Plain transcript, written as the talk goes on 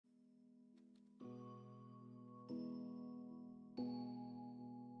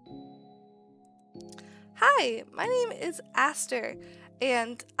Hi, my name is Aster,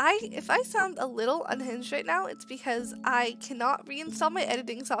 and if I sound a little unhinged right now, it's because I cannot reinstall my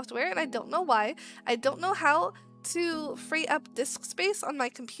editing software, and I don't know why. I don't know how to free up disk space on my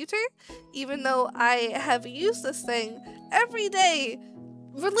computer, even though I have used this thing every day,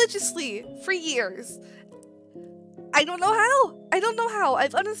 religiously, for years. I don't know how! I don't know how!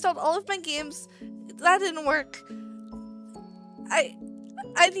 I've uninstalled all of my games. That didn't work.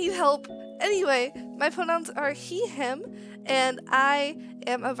 I need help. Anyway, my pronouns are he, him, and I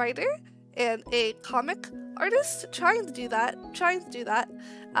am a writer and a comic artist trying to do that.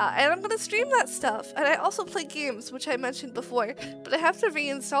 And I'm gonna stream that stuff. And I also play games, which I mentioned before, but I have to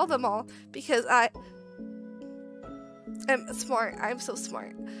reinstall them all because I am smart. I'm so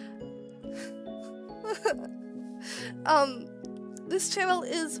smart. This channel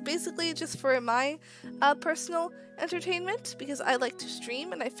is basically just for my personal entertainment because I like to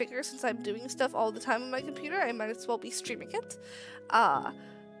stream, and I figure since I'm doing stuff all the time on my computer, I might as well be streaming it.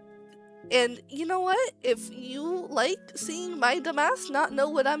 And you know what? If you like seeing my dumbass not know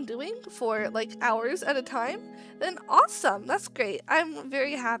what I'm doing for like hours at a time, then awesome. That's great. I'm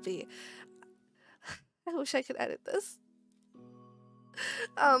very happy. I wish I could edit this.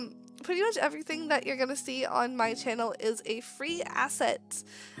 Pretty much everything that you're gonna see on my channel is a free asset,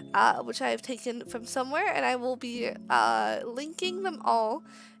 which I have taken from somewhere, and I will be linking them all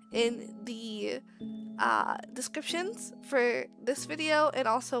in the descriptions for this video and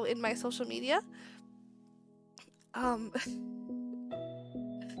also in my social media.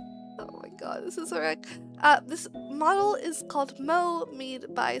 Oh my god, this is a wreck. This model is called Mo,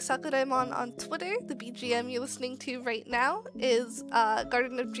 made by Sakuraimon on Twitter. The BGM you're listening to right now is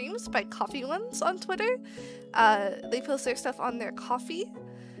Garden of Dreams by Coffee Ones on Twitter. They post their stuff on their Coffee.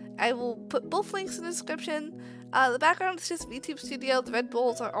 I will put both links in the description. The background is just VTube Studio. The red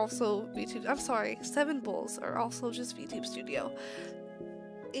bowls are also VTube. I'm sorry, 7 bowls are also just VTube Studio.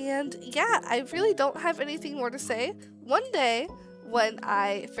 And yeah, I really don't have anything more to say. One day, when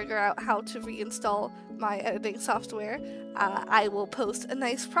I figure out how to reinstall my editing software, I will post a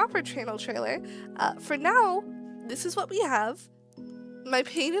nice proper channel trailer. For now, this is what we have. My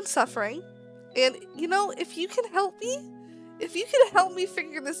pain and suffering. And you know, if you can help me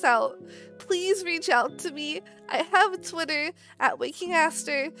figure this out, please reach out to me. I have a Twitter at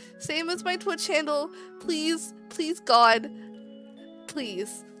WakingAster, same as my Twitch handle. Please, God,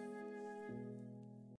 please.